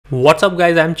What's up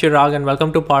guys, I'm Chirag and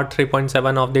welcome to part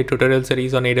 3.7 of the tutorial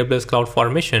series on AWS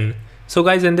CloudFormation. So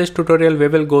guys, in this tutorial we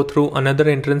will go through another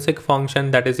intrinsic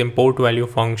function, that is import value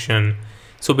function.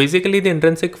 So basically the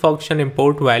intrinsic function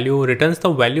import value returns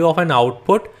the value of an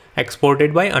output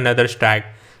exported by another stack.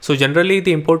 So generally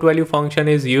the import value function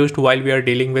is used while we are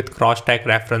dealing with cross-stack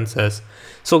references.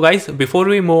 So guys, before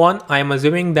we move on, I am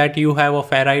assuming that you have a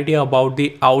fair idea about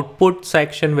the output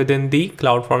section within the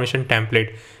CloudFormation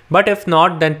template. But if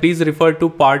not, then please refer to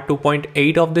part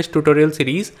 2.8 of this tutorial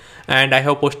series, and I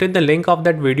have posted the link of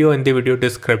that video in the video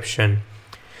description.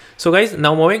 So guys,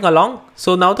 now moving along.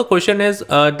 So now the question is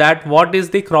that what is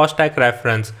the cross-stack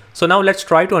reference? So now let's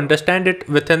try to understand it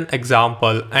with an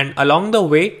example, and along the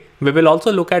way we will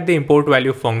also look at the import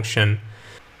value function.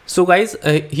 So guys,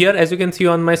 here as you can see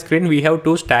on my screen, we have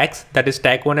two stacks, that is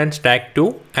stack 1 and stack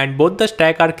 2, and both the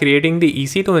stack are creating the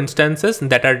EC2 instances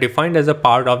that are defined as a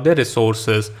part of the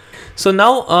resources. So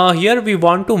now here we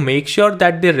want to make sure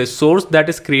that the resource that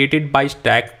is created by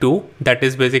stack 2, that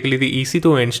is basically the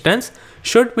EC2 instance,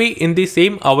 should be in the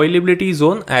same availability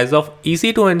zone as of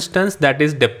EC2 instance that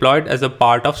is deployed as a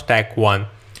part of stack 1.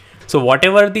 So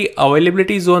whatever the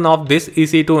availability zone of this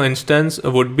EC2 instance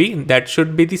would be, that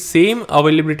should be the same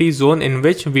availability zone in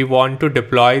which we want to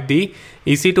deploy the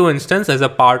EC2 instance as a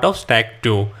part of stack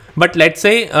 2. But let's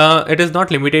say it is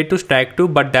not limited to stack 2,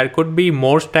 but there could be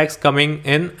more stacks coming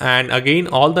in, and again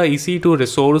all the EC2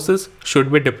 resources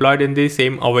should be deployed in the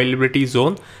same availability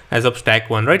zone as of stack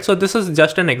 1, right? So this is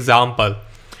just an example,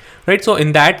 right? So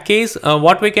in that case,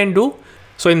 what we can do?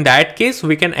 So in that case,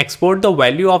 we can export the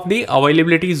value of the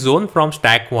availability zone from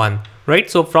stack 1, right?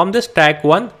 So from the stack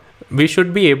 1, we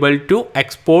should be able to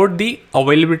export the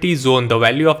availability zone, the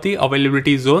value of the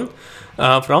availability zone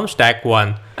from stack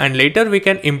 1. And later we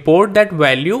can import that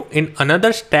value in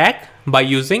another stack by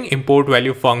using import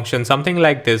value function, something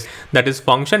like this. That is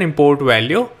function import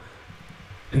value.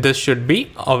 This should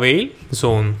be avail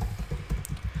zone.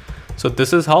 So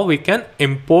this is how we can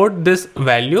import this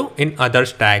value in other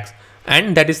stacks.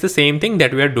 And that is the same thing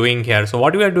that we are doing here. So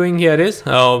what we are doing here is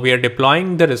we are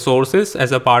deploying the resources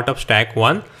as a part of stack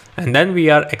 1, and then we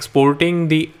are exporting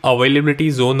the availability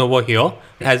zone over here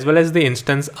as well as the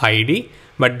instance ID,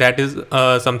 but that is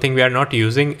something we are not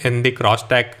using in the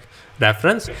cross-stack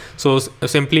reference. So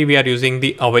simply we are using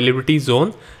the availability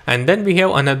zone, and then we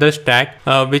have another stack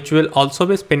which will also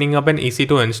be spinning up an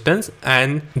EC2 instance,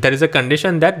 and there is a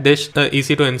condition that this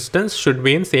EC2 instance should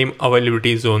be in same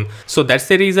availability zone. So that's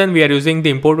the reason we are using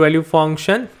the import value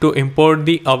function to import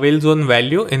the avail zone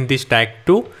value in the stack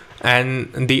 2,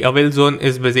 and the avail zone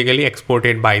is basically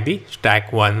exported by the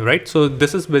stack 1, right? So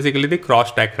this is basically the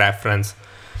cross-stack reference.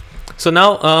 So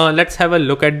now let's have a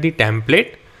look at the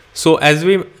template. So as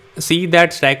we see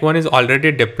that stack 1 is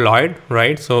already deployed,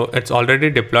 right? So it's already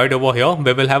deployed over here.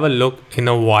 We will have a look in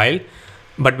a while,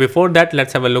 but before that,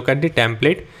 let's have a look at the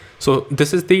template. So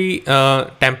this is the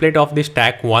template of the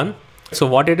stack 1. So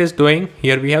what it is doing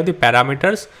here, we have the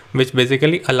parameters, which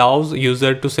basically allows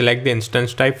user to select the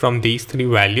instance type from these three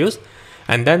values.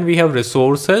 And then we have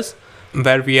resources,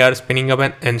 where we are spinning up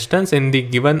an instance in the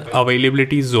given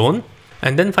availability zone.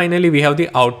 And then finally we have the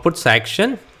output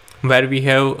section, where we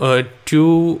have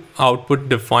two output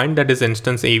defined, that is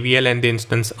instance AVL and the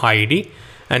instance ID.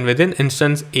 And within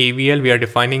instance AVL, we are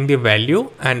defining the value,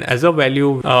 and as a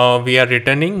value, we are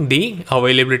returning the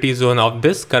availability zone of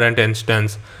this current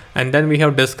instance. And then we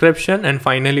have description, and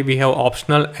finally we have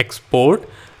optional export,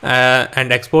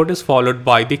 and export is followed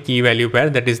by the key value pair,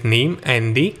 that is name,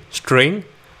 and the string,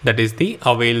 that is the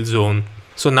avail zone.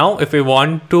 So now if we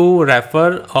want to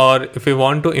refer, or if we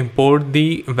want to import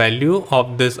the value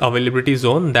of this availability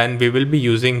zone, then we will be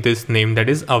using this name, that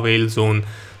is avail zone.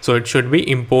 So it should be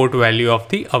import value of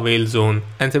the avail zone,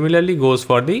 and similarly goes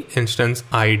for the instance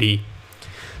ID.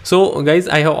 So guys,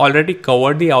 I have already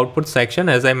covered the output section,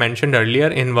 as I mentioned earlier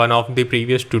in one of the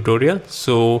previous tutorials.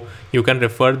 So you can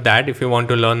refer that if you want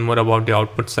to learn more about the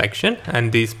output section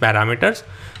and these parameters.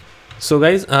 So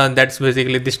guys, that's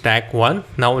basically the stack 1.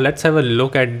 Now let's have a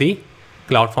look at the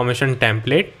CloudFormation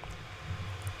template,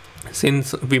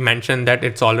 since we mentioned that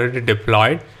it's already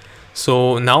deployed.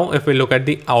 So now if we look at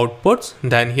the outputs,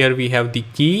 then here we have the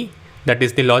key, that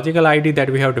is the logical ID that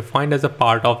we have defined as a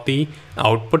part of the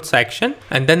output section.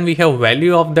 And then we have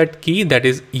value of that key, that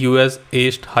is US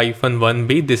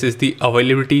East-1B. This is the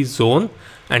availability zone,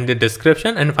 and the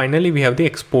description. And finally we have the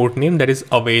export name, that is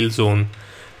avail zone.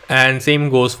 And same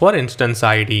goes for instance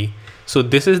ID. So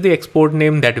this is the export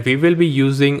name that we will be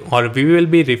using, or we will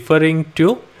be referring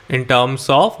to in terms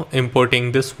of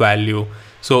importing this value.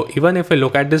 So even if we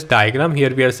look at this diagram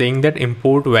here, we are saying that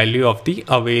import value of the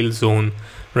avail zone.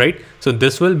 right? So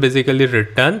this will basically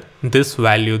return this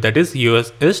value, that is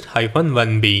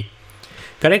USist-1b.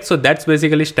 Correct? So that's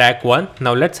basically stack 1.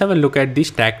 Now let's have a look at the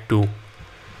stack 2.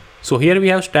 So here we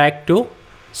have stack 2.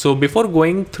 So before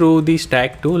going through the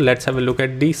stack 2, let's have a look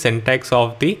at the syntax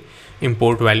of the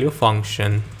import value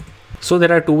function. So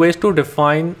there are two ways to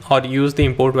define or use the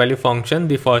import value function.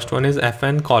 The first one is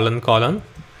fn :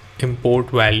 import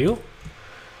value :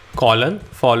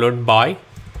 followed by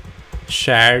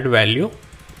shared value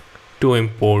to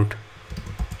import.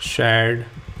 Shared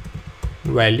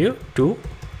value to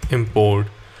import.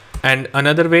 And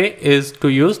another way is to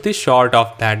use the short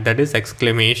of that, that is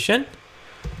exclamation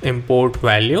import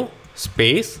value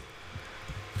space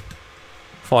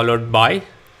followed by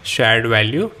shared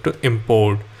value to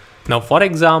import. Now for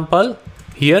example,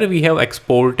 here we have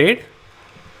exported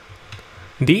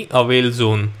the avail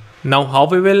zone. Now how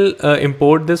we will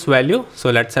import this value? So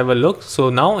let's have a look. So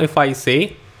now if I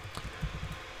say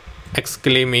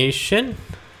exclamation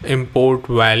import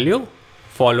value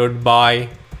followed by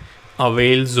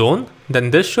avail zone, then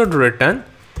this should return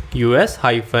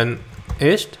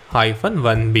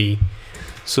US-ist-1b.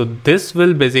 So this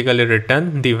will basically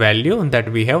return the value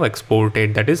that we have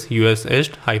exported, that is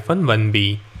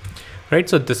US-ist-1b, right?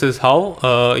 So this is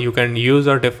how you can use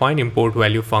or define import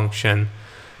value function.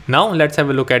 Now let's have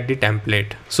a look at the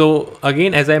template. So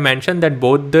again, as I mentioned, that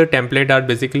both the template are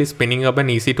basically spinning up an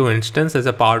EC2 instance as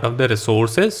a part of the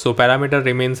resources. So parameter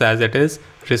remains as it is,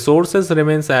 resources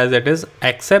remains as it is,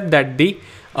 except that the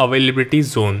availability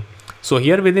zone. So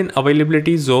here within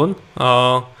availability zone,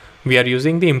 we are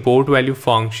using the import value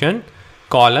function :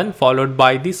 followed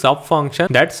by the sub function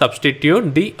that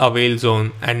substitute the avail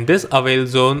zone, and this avail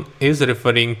zone is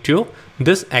referring to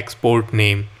this export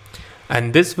name,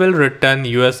 and this will return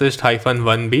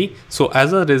USist-1b. So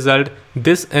as a result,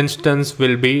 this instance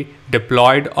will be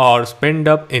deployed or spinned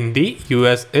up in the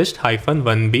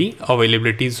USist-1b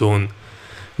availability zone.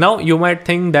 Now you might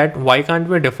think that why can't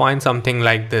we define something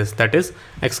like this, that is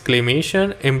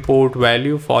exclamation import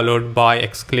value followed by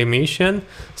exclamation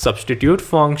substitute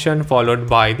function followed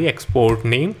by the export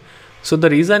name. So the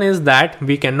reason is that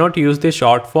we cannot use the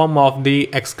short form of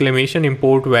the exclamation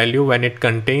import value when it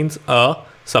contains a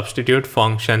substitute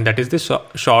function, that is the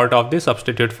short of the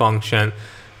substitute function.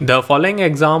 The following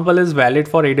example is valid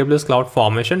for AWS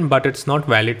CloudFormation, but it's not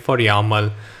valid for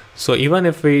YAML. So even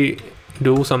if we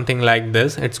do something like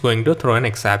this, it's going to throw an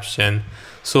exception.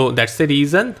 So that's the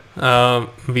reason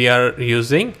we are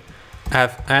using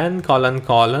fn :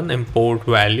 import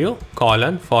value :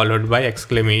 followed by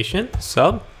exclamation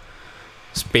sub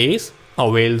space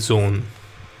avail zone,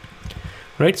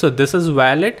 right? So this is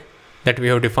valid that we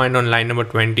have defined on line number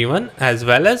 21, as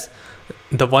well as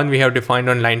the one we have defined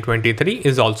on line 23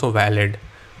 is also valid,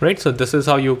 right? So this is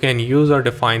how you can use or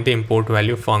define the import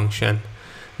value function.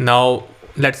 Now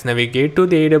let's navigate to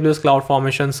the AWS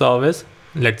CloudFormation service.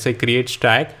 Let's say create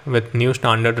stack with new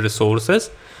standard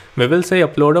resources. We will say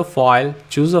upload a file,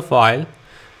 choose a file.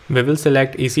 We will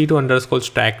select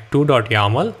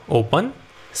ec2_stack2.yaml, open,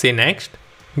 say next,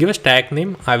 give a stack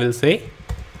name. I will say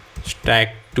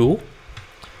stack2,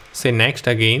 say next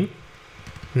again,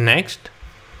 next,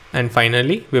 and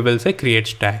finally we will say create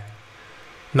stack.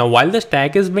 Now while the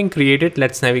stack is being created,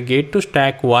 let's navigate to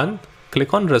stack 1,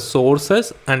 click on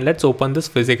resources, and let's open this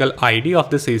physical ID of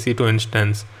this EC2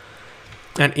 instance.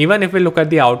 And even if we look at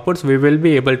the outputs, we will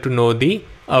be able to know the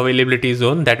availability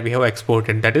zone that we have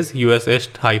exported, that is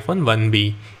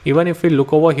USist-1b. Even if we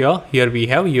look over here, we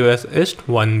have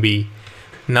USist-1b.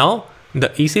 Now the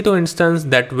EC2 instance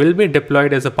that will be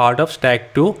deployed as a part of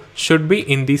stack 2 should be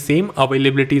in the same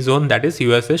availability zone, that is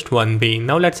USist-1b.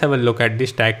 Now let's have a look at the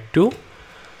stack 2.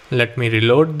 Let me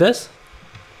reload this.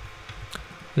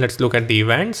 Let's look at the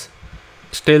events.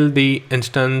 Still the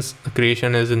instance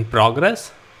creation is in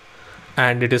progress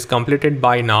and it is completed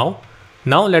by now.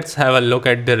 Now let's have a look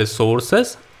at the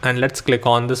resources and let's click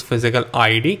on this physical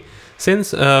ID.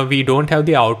 Since we don't have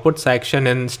the output section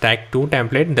in stack 2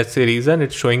 template, that's the reason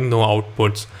it's showing no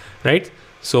outputs, right?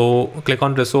 So click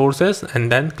on resources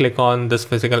and then click on this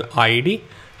physical ID,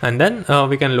 and then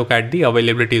we can look at the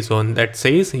availability zone that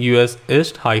says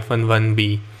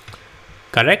USist-1b.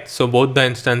 Correct? So both the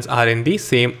instances are in the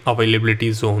same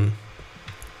availability zone.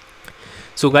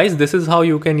 So guys, this is how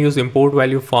you can use import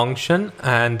value function,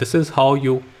 and this is how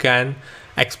you can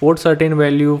export certain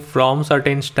value from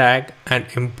certain stack and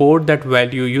import that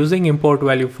value using import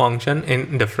value function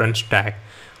in different stack,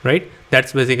 right?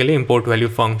 That's basically import value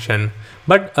function.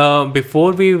 But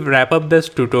before we wrap up this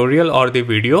tutorial or the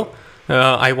video,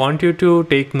 I want you to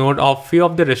take note of few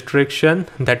of the restrictions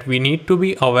that we need to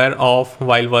be aware of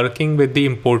while working with the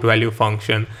import value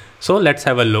function. So let's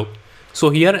have a look. So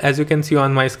here, as you can see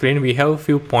on my screen, we have a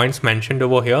few points mentioned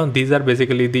over here. These are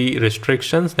basically the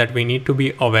restrictions that we need to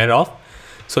be aware of.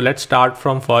 So let's start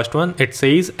from first one. It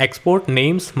says export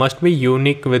names must be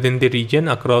unique within the region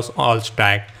across all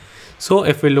stack. So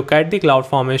if we look at the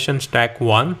CloudFormation stack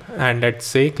 1 and let's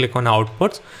say click on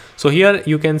outputs. So here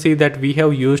you can see that we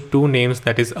have used two names,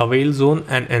 that is avail zone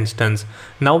and instance.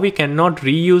 Now we cannot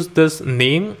reuse this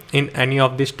name in any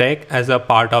of the stack as a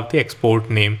part of the export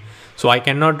name. So I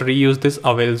cannot reuse this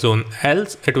avail zone,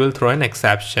 else it will throw an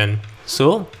exception.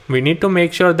 So we need to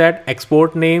make sure that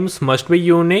export names must be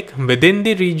unique within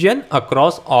the region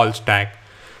across all stack.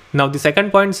 Now the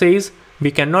second point says we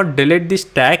cannot delete the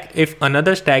stack if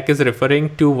another stack is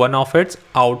referring to one of its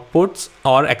outputs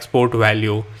or export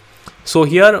value. So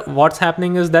here what's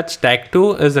happening is that stack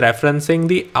 2 is referencing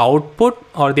the output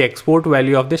or the export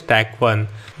value of the stack 1.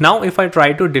 Now if I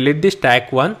try to delete the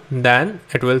stack 1, then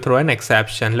it will throw an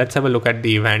exception. Let's have a look at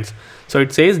the events. So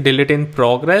it says delete in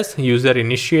progress, user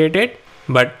initiated,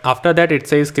 but after that it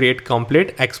says create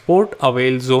complete, export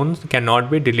avail zones cannot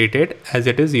be deleted as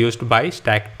it is used by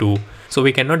stack 2. So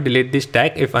we cannot delete the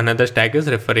stack if another stack is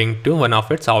referring to one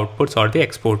of its outputs or the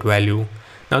export value.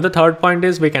 Now the third point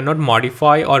is we cannot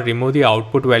modify or remove the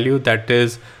output value that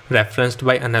is referenced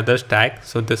by another stack.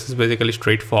 So this is basically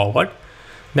straightforward.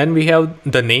 Then we have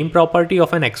the name property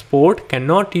of an export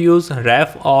cannot use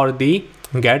ref or the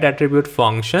get attribute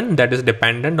function that is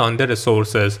dependent on the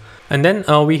resources. And then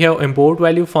we have import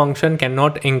value function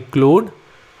cannot include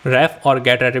ref or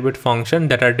get attribute function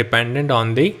that are dependent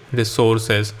on the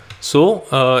resources. So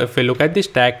if we look at the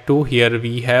stack 2, here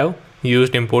we have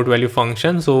used import value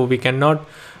function, so we cannot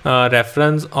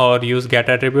reference or use get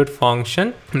attribute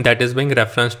function that is being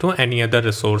referenced to any other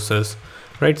resources,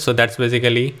 right? So that's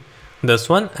basically this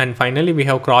one. And finally we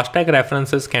have cross-stack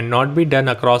references cannot be done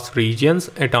across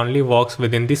regions, it only works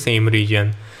within the same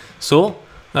region. So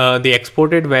the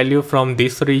exported value from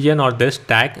this region or this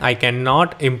stack, I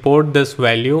cannot import this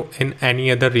value in any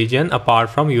other region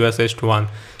apart from US East 1.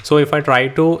 So if I try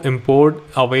to import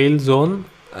avail zone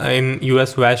in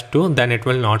US West 2, then it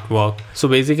will not work. So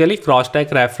basically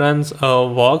cross-stack reference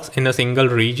works in a single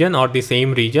region or the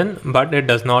same region, but it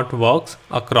does not work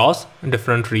across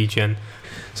different region.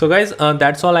 So guys,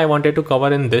 that's all I wanted to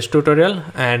cover in this tutorial.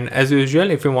 And as usual,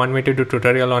 if you want me to do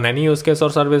tutorial on any use case or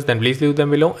service, then please leave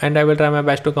them below and I will try my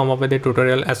best to come up with a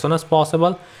tutorial as soon as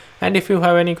possible. And if you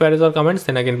have any queries or comments,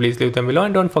 then again please leave them below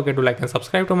and don't forget to like and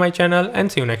subscribe to my channel,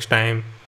 and see you next time.